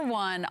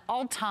#1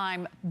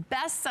 all-time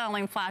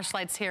best-selling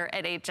flashlights here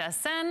at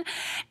HSN,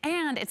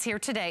 and it's here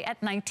today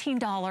at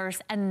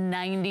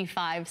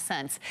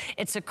 $19.95.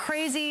 It's a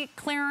crazy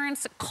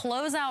clearance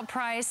closeout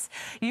price.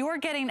 You are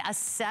getting a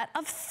set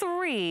of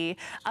 3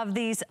 of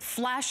these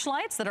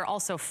flashlights that are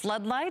also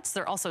floodlights.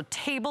 They're also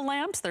table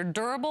lamps. They're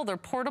durable, they're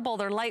portable,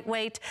 they're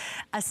lightweight.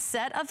 A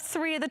set of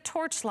 3 of the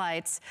torch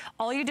lights.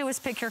 All you do is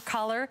pick your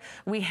color.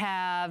 We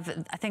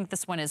have, I think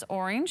this one is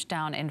orange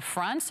down in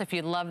front. So if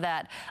you love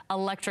that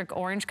electric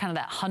orange, kind of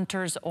that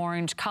hunter's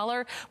orange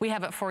color, we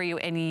have it for you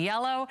in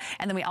yellow,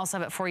 and then we also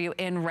have it for you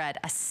in red.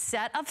 A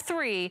set of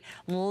 3,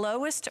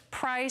 lowest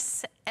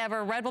price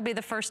ever. Red will be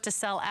the first to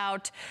sell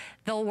out.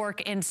 They'll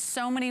work in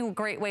so many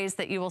great ways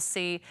that you will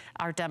see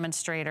our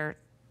demonstrator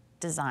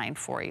design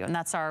for you. And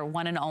that's our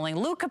one and only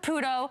Lou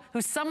Caputo,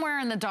 who's somewhere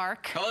in the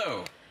dark.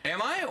 Hello. Am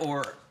I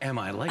or am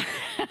I late?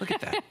 Look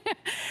at that.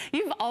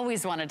 You've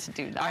always wanted to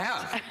do that. I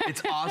have.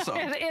 It's awesome.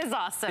 It is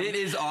awesome. It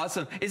is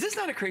awesome. Is this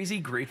not a crazy,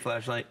 great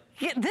flashlight?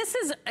 Yeah, this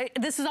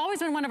has always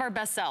been one of our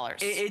best sellers.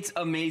 It's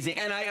amazing,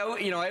 and I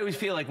always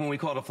feel like when we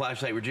call it a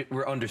flashlight,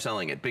 we're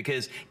underselling it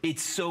because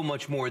it's so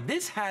much more.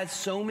 This has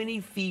so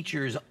many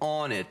features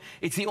on it.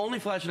 It's the only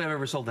flashlight I've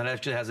ever sold that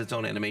actually has its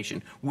own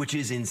animation, which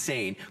is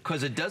insane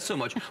because it does so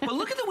much. But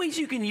look at the ways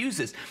you can use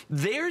this.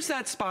 There's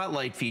that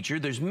spotlight feature.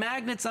 There's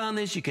magnets on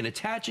this. You can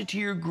attach it to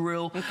your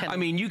grill. I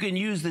mean, you can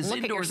use this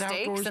indoors, look at your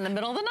steaks outdoors. in the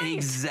middle of the night.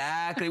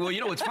 Exactly. Well,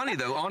 you know what's funny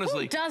though,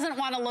 honestly. Who doesn't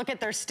want to look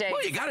at their steaks?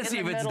 Well, you got to see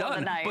if it's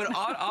done. But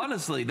honestly,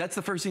 that's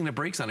the first thing that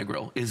breaks on a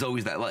grill is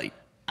always that light.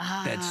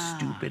 That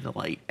stupid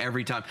light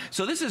every time.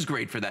 So this is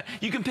great for that.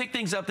 You can pick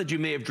things up that you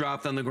may have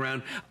dropped on the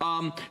ground.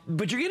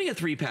 But you're getting a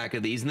 3-pack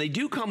of these, and they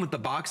do come with the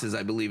boxes,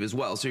 I believe, as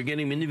well. So you're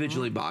getting them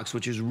individually boxed,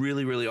 which is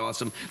really, really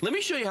awesome. Let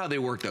me show you how they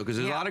work, though, because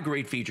there's a lot of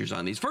great features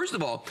on these. First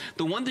of all,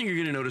 the one thing you're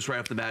going to notice right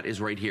off the bat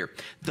is right here.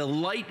 The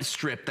light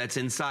strip that's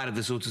inside of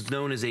this, which is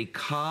known as a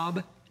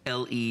cob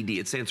LED.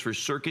 It stands for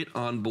Circuit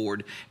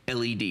Onboard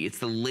LED. It's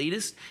the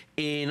latest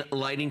in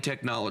lighting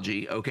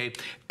technology, okay?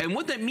 And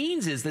what that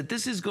means is that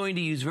this is going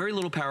to use very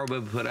little power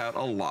but put out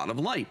a lot of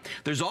light.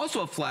 There's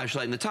also a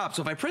flashlight in the top.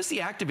 So if I press the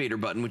activator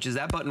button, which is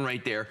that button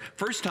right there,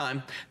 first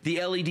time,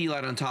 the LED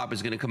light on top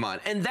is gonna come on.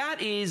 And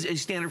that is a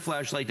standard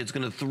flashlight that's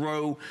gonna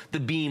throw the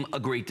beam a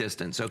great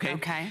distance, okay?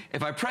 Okay.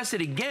 If I press it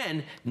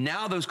again,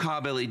 now those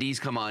cob LEDs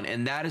come on,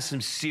 and that is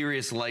some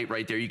serious light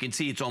right there. You can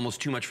see it's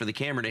almost too much for the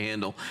camera to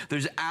handle.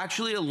 There's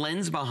actually a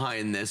lens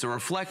behind this, a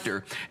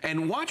reflector,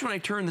 and watch when I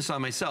turn this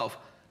on myself.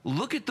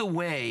 Look at the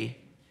way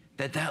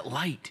that that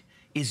light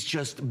is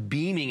just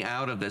beaming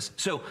out of this.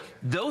 So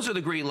those are the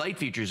great light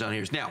features on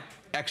here. Now,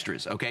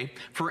 extras, okay?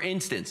 For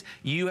instance,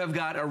 you have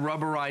got a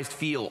rubberized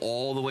feel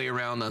all the way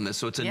around on this,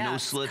 so it's a no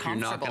slip, you're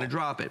not gonna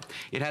drop it.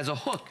 It has a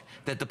hook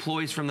that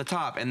deploys from the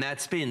top, and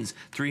that spins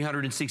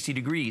 360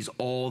 degrees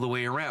all the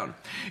way around.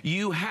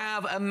 You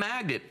have a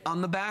magnet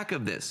on the back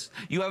of this.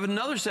 You have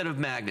another set of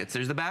magnets.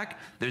 There's the back,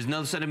 there's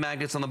another set of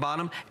magnets on the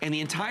bottom, and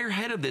the entire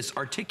head of this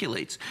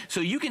articulates.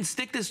 So you can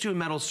stick this to a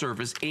metal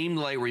surface, aim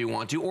the light where you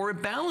want to, or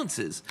it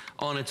balances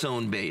on its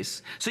own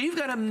base. So you've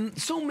got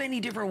so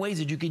many different ways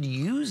that you could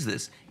use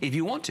this if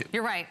you want to.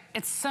 You're right.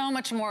 It's so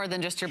much more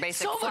than just your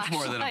basic flashlight. So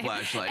much more than a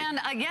flashlight. And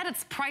yet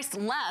it's priced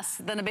less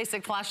than a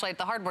basic flashlight at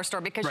the hardware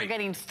store because you're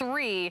getting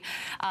 3.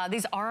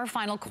 These are our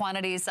final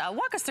quantities.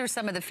 Walk us through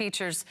some of the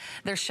features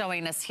they're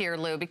showing us here,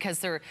 Lou, because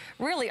there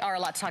really are a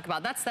lot to talk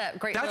about. That's that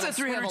great That's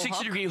a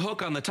 360-degree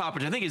hook on the top,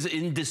 which I think is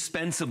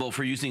indispensable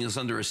for using this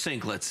under a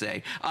sink, let's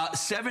say.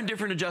 7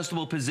 different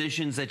adjustable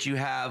positions that you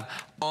have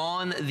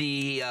on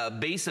the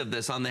base of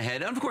this, on the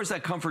head. And of course,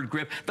 that comfort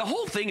grip. The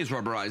whole thing is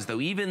rubberized, though,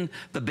 even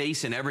the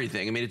base and everything.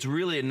 I mean, it's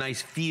really a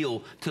nice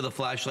feel to the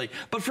flashlight.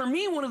 But for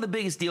me, one of the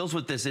biggest deals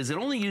with this is it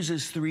only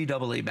uses 3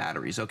 AA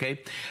batteries, okay?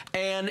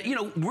 And, you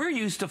know, we're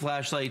used to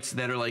flashlights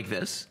that are like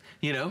this,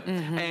 you know?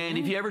 And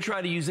if you ever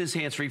try to use this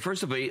hands-free,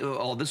 first of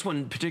all, this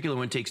one particular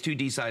one takes 2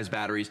 D-size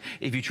batteries.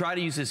 If you try to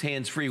use this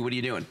hands-free, what are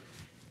you doing?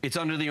 It's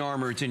under the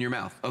arm or it's in your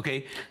mouth,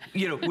 okay?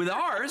 You know, with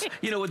ours,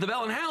 you know, with the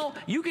Bell & Howell,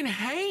 you can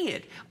hang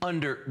it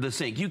under the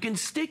sink. You can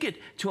stick it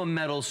to a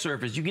metal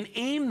surface. You can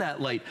aim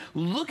that light.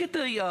 Look at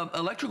the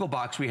electrical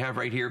box we have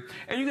right here,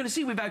 and you're gonna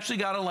see we've actually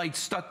got a light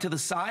stuck to the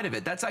side of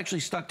it. That's actually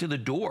stuck to the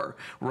door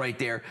right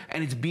there,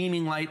 and it's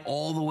beaming light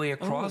all the way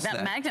across that.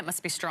 That magnet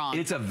must be strong.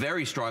 It's a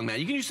very strong magnet.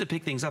 You can use it to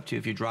pick things up too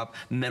if you drop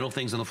metal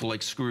things on the floor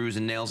like screws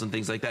and nails and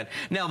things like that.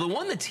 Now, the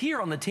one that's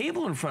here on the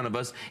table in front of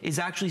us is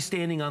actually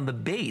standing on the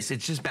base.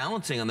 It's just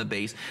balancing on the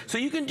base. So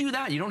you can do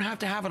that. You don't have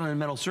to have it on a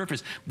metal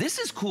surface. This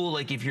is cool,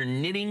 like if you're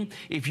knitting,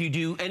 if you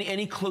do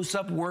any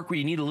close-up work where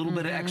you need a little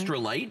bit of extra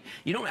light,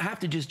 you don't have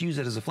to just use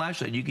it as a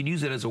flashlight. You can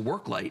use it as a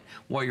work light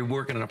while you're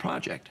working on a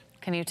project.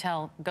 Can you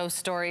tell ghost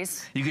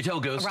stories? You could tell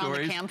ghost around stories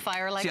around the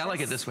campfire like See, this? I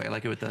like it this way. I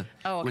like it with the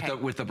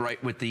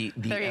with the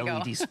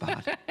LED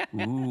spot.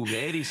 Ooh,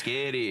 very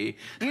scary.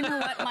 You know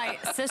what? My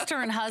sister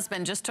and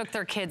husband just took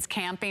their kids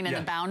camping in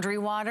the Boundary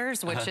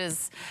Waters, which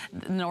is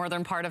the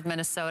northern part of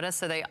Minnesota.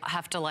 So they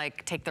have to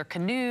like take their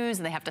canoes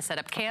and they have to set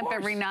up camp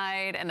every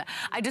night. And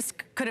I just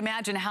could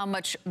imagine how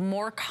much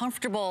more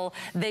comfortable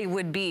they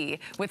would be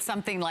with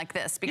something like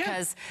this,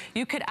 because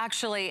you could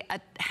actually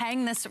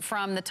hang this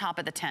from the top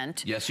of the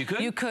tent. Yes, you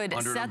could. You could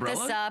set this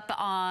up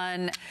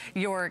on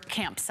your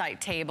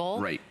campsite table.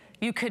 Right.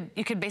 You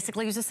could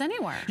basically use this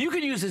anywhere. You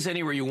could use this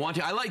anywhere you want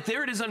to. I like,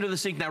 there it is under the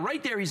sink. Now,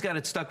 right there, he's got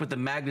it stuck with the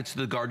magnets to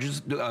the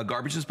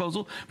garbage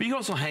disposal, but you can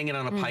also hang it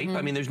on a pipe.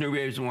 I mean, there's no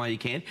reason why you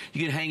can't.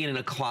 You can hang it in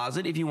a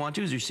closet if you want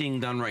to, as you're seeing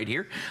done right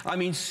here. I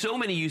mean, so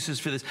many uses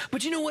for this.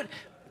 But you know what?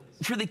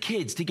 For the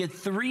kids to get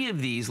 3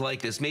 of these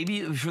like this,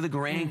 maybe for the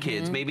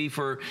grandkids, maybe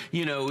for,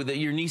 you know,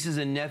 your nieces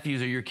and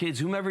nephews or your kids,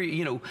 whomever,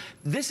 you know,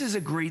 this is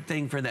a great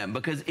thing for them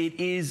because it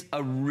is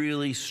a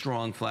really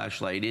strong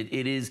flashlight.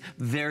 It is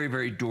very,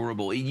 very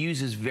durable. It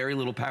uses very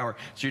little power,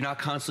 so you're not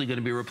constantly going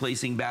to be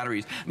replacing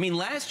batteries. I mean,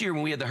 last year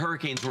when we had the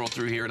hurricanes roll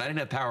through here and I didn't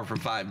have power for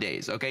 5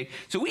 days, okay?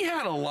 So we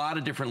had a lot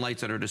of different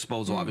lights at our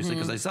disposal, obviously,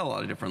 because I sell a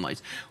lot of different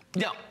lights.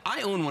 Now,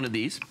 I own one of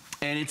these,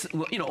 and it's,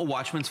 you know, a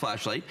Watchman's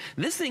flashlight.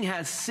 This thing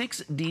has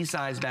 6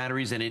 D-size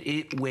batteries in it.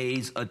 It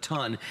weighs a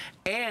ton,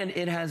 and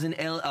it has an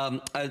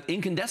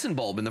incandescent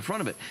bulb in the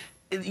front of it.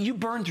 You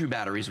burn through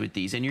batteries with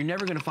these, and you're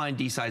never going to find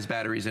D-size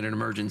batteries in an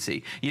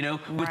emergency. You know,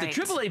 with the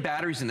AAA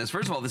batteries in this,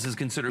 first of all, this is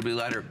considerably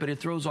lighter, but it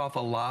throws off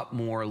a lot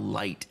more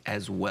light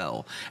as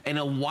well, and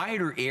a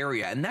wider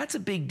area, and that's a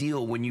big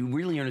deal when you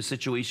really are in a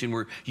situation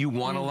where you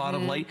want a lot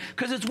of light,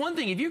 because it's one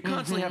thing, if you're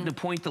constantly having to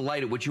point the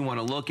light at what you want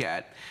to look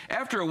at,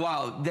 after a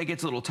while, that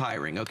gets a little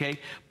tiring, okay?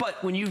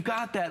 But when you've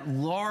got that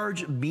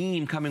large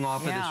beam coming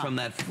off of this from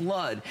that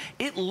flood,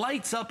 it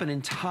lights up an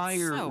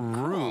entire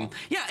room. Cool.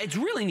 Yeah, it's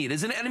really neat,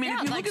 isn't it? And I mean,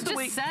 if you look at the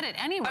way set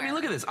it anywhere. I mean,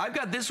 look at this. I've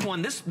got this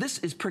one. This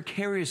is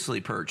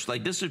precariously perched.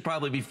 Like, this should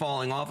probably be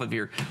falling off of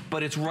here,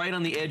 but it's right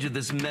on the edge of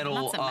this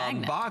metal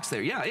box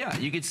there. Yeah,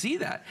 you can see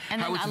that.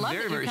 And then I love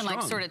that you can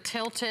like sort of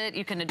tilt it.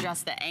 You can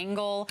adjust the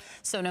angle,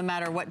 so no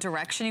matter what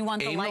direction you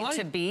want the light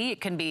to be,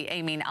 it can be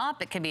aiming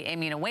up, it can be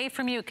aiming away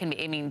from you, it can be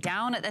aiming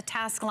down at the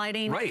task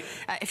lighting. Right.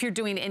 If you're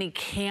doing any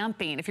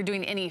camping, if you're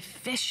doing any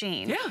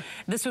fishing,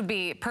 this would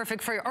be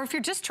perfect for you. Or if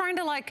you're just trying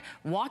to like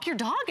walk your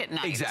dog at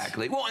night.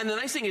 Exactly. Well, and the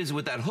nice thing is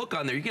with that hook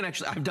on there, you can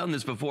actually, I've done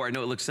this before, I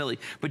know it looks silly,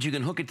 but you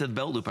can hook it to the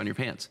belt loop on your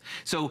pants.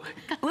 So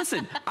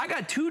listen, I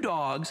got 2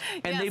 dogs,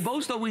 and they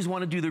both always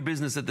want to do their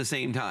business at the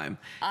same time.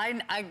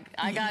 I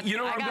got you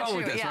know where I'm going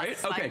with this,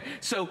 right? Okay,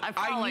 so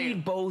I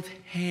need both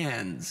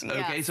hands.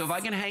 Okay, so if I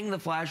can hang the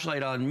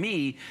flashlight on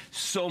me,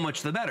 so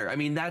much the better. I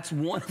mean, that's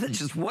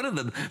just one of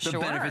the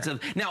benefits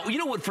of. Now, you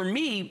know what? For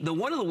me,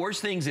 one of the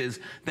worst things is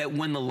that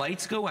when the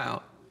lights go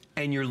out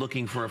and you're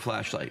looking for a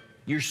flashlight,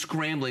 you're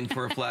scrambling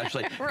for a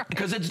flashlight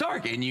because it's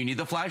dark and you need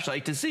the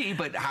flashlight to see,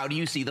 but how do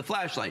you see the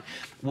flashlight?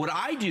 What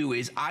I do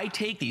is I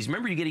take these,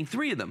 remember you're getting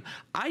 3 of them.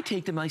 I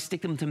take them, I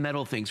stick them to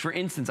metal things. For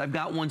instance, I've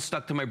got one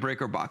stuck to my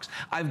breaker box.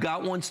 I've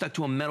got one stuck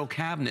to a metal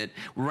cabinet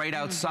right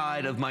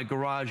outside of my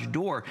garage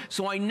door.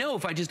 So I know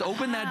if I just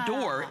open that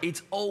door,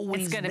 it's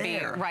always there. It's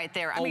going to be right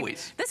there. I mean,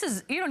 this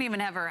is, you don't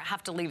even ever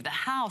have to leave the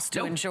house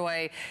to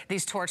enjoy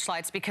these torch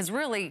lights, because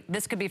really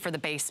this could be for the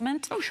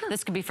basement. Oh, sure.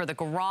 This could be for the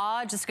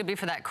garage. This could be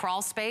for that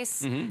crawl space.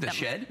 The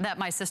shed that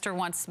my sister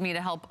wants me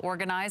to help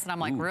organize, and I'm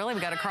like, really?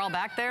 We got to crawl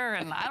back there,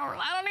 and I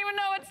don't even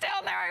know what's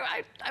down there.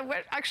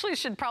 I actually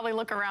should probably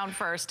look around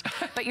first.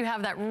 But you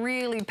have that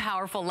really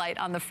powerful light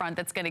on the front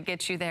that's going to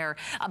get you there.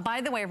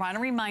 By the way, I want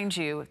to remind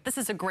you, this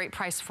is a great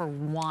price for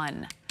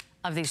 1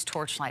 of these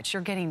torch lights.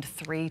 You're getting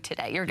 3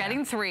 today. You're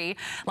getting 3.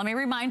 Let me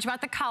remind you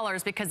about the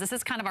colors, because this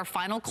is kind of our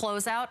final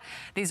closeout.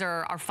 These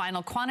are our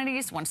final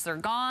quantities. Once they're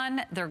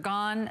gone, they're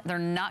gone. They're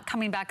not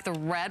coming back. The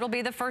red will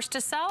be the first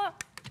to sell.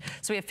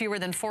 So we have fewer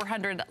than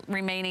 400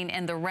 remaining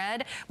in the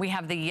red. We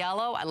have the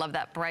yellow. I love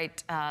that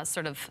bright,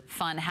 sort of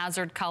fun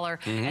hazard color.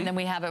 And then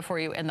we have it for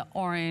you in the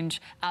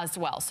orange as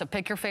well. So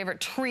pick your favorite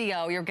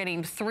trio. You're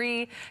getting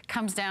 3.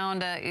 Comes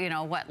down to, you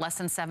know, what, less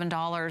than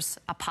 $7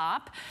 a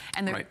pop.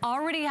 And they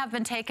already have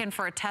been taken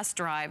for a test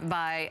drive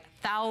by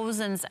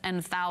thousands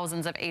and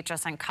thousands of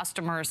HSN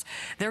customers.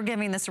 They're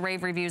giving this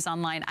rave reviews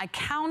online. I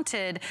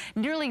counted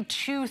nearly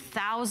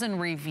 2,000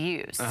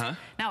 reviews.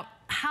 Now,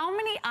 how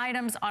many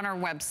items on our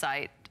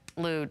website,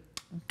 Lou,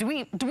 do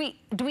we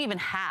even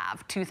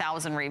have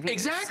 2,000 reviews?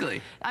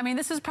 Exactly. I mean,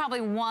 this is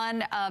probably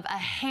one of a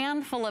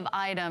handful of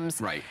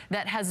items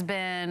that has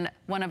been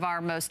one of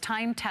our most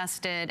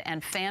time-tested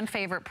and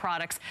fan-favorite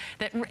products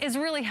that is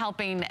really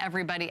helping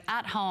everybody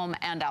at home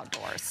and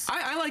outdoors.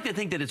 I like to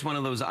think that it's one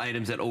of those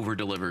items that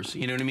over-delivers.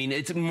 You know what I mean?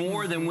 It's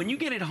more than when you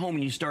get it home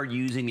and you start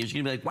using it,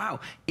 you're going to be like, wow,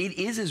 it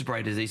is as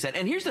bright as they said.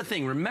 And here's the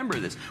thing, remember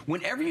this,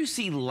 whenever you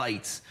see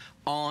lights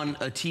on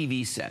a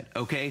TV set,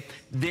 okay?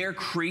 They're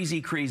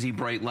crazy, crazy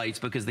bright lights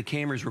because the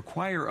cameras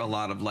require a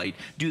lot of light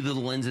due to the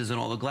lenses and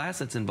all the glass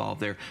that's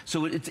involved there.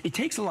 So it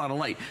takes a lot of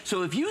light.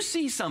 So if you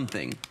see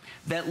something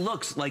that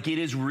looks like it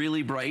is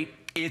really bright,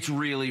 it's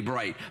really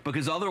bright,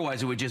 because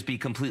otherwise it would just be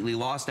completely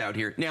lost out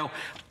here. Now,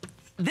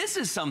 this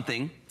is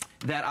something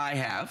that I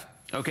have.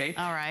 Okay.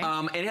 All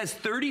right. It has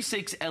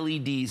 36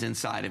 LEDs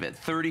inside of it,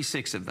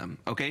 36 of them.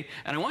 Okay.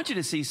 And I want you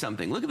to see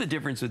something. Look at the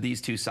difference with these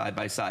two side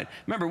by side.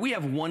 Remember, we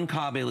have one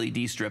cob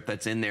LED strip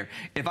that's in there.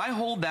 If I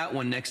hold that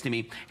one next to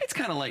me, it's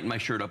kind of lighting my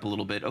shirt up a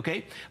little bit.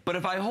 Okay. But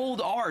if I hold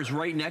ours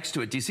right next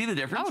to it, do you see the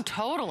difference? Oh,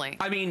 totally.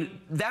 I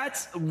mean,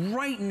 that's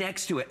right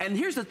next to it. And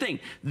here's the thing.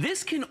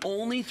 This can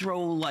only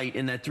throw light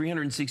in that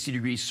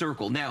 360-degree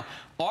circle. Now,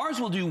 ours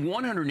will do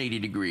 180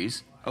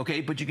 degrees.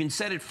 Okay, but you can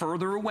set it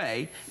further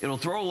away. It'll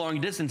throw a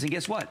long distance, and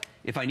guess what?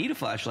 If I need a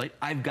flashlight,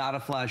 I've got a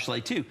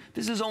flashlight too.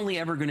 This is only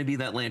ever going to be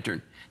that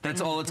lantern.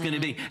 That's all it's going to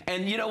be.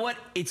 And you know what?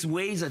 It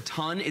weighs a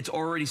ton. It's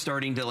already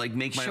starting to like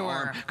make my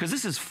arm, because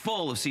this is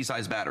full of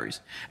C-size batteries,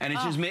 and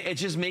it's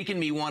just making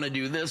me want to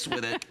do this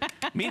with it.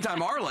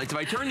 Meantime, our lights, if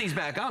I turn these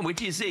back on, what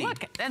do you see?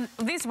 Look, and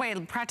these weigh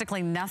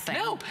practically nothing.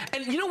 No,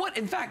 and you know what?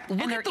 In fact,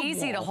 look and at the they're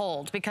easy wall. to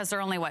hold because they're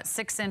only what,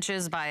 6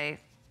 inches by.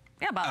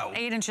 Yeah, about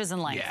 8 inches in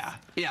length. Yeah,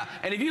 yeah.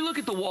 And if you look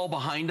at the wall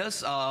behind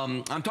us,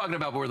 I'm talking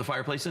about where the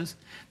fireplace is,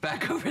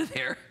 back over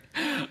there.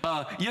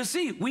 You'll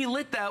see we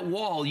lit that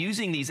wall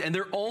using these, and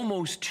they're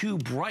almost too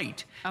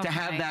bright to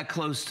have that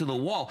close to the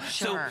wall.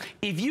 Sure. So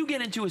if you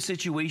get into a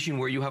situation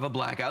where you have a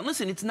blackout, and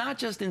listen, it's not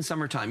just in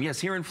summertime. Yes,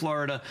 here in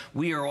Florida,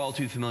 we are all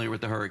too familiar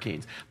with the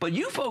hurricanes. But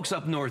you folks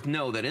up north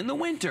know that in the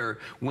winter,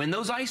 when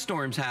those ice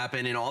storms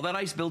happen and all that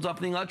ice builds up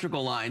in the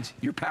electrical lines,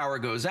 your power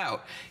goes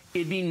out.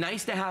 It'd be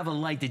nice to have a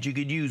light that you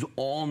could use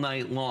all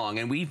night long,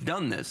 and we've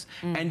done this,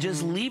 and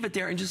just leave it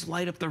there and just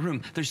light up the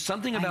room. There's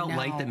something about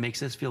light that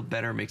makes us feel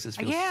better, makes us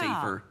feel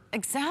safer.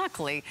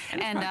 Exactly.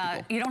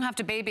 And you don't have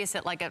to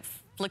babysit like a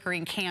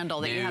flickering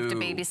candle that you have to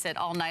babysit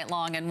all night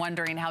long and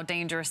wondering how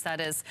dangerous that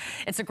is.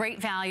 It's a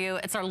great value.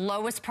 It's our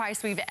lowest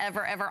price we've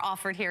ever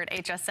offered here at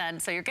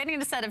HSN. So you're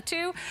getting a set of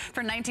 2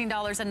 for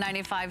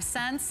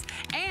 $19.95.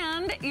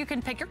 And you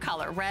can pick your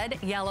color, red,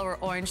 yellow, or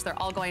orange.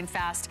 They're all going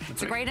fast.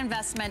 It's a great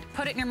investment.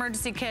 Put it in your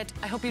emergency kit.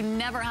 I hope you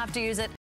never have to use it.